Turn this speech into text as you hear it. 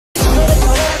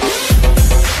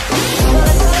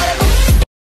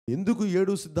ఎందుకు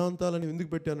 7 సిద్ధాంతాలని ఎందుకు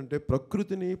పెట్టానంటే,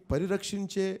 ప్రకృతిని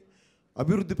పరిరక్షించే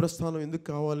అభివృద్ధి ప్రస్థానం ఎందుకు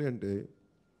కావాలి అంటే,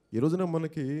 ఈ రోజున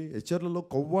మనకి హెచ్చర్లలో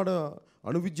కొవ్వాడ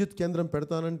అణు విద్యుత్ కేంద్రం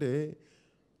పెడతానంటే,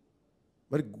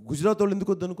 మరి గుజరాత్ వాళ్ళు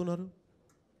ఎందుకు వద్దనుకున్నారు?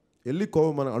 వెళ్ళి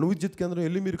మన అణు విద్యుత్ కేంద్రం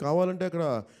వెళ్ళి మీరు కావాలంటే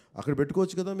అక్కడ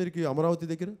పెట్టుకోవచ్చు కదా, మీరు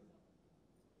అమరావతి దగ్గర.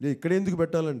 ఇక్కడ ఎందుకు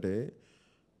పెట్టాలంటే,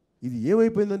 ఇది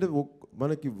ఏమైపోయిందంటే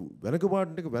మనకి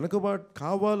వెనకబాటు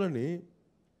కావాలని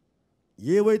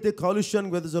ఏవైతే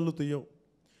కాలుష్యానికి వెదజల్లుతాయో,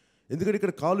 ఎందుకంటే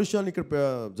ఇక్కడ కాలుష్యాన్ని ఇక్కడ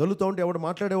జల్లుతూ ఉంటే ఎవడు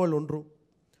మాట్లాడేవాళ్ళు ఉండరు.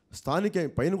 స్థానిక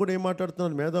పైన కూడా ఏం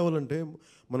మాట్లాడుతున్నారు మేధావులు అంటే,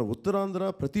 మన ఉత్తరాంధ్ర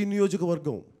ప్రతి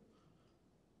నియోజకవర్గం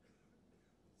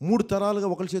 3 తరాలుగా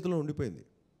ఒకరి చేతిలో ఉండిపోయింది.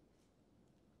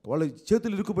 వాళ్ళ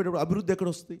చేతులు ఇరుక్కుపోయేటప్పుడు అభివృద్ధి ఎక్కడ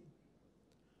వస్తుంది?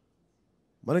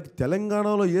 మనకి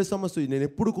తెలంగాణలో ఏ సమస్య, నేను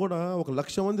ఎప్పుడు కూడా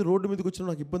 1,00,000 మంది రోడ్డు మీదకి వచ్చినా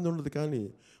నాకు ఇబ్బంది ఉండదు, కానీ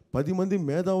 10 మంది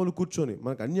మేధావులు కూర్చొని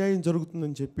మనకు అన్యాయం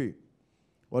జరుగుతుందని చెప్పి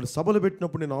వారు సభలు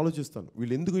పెట్టినప్పుడు నేను ఆలోచిస్తాను,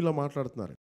 వీళ్ళు ఎందుకు ఇలా మాట్లాడుతున్నారు.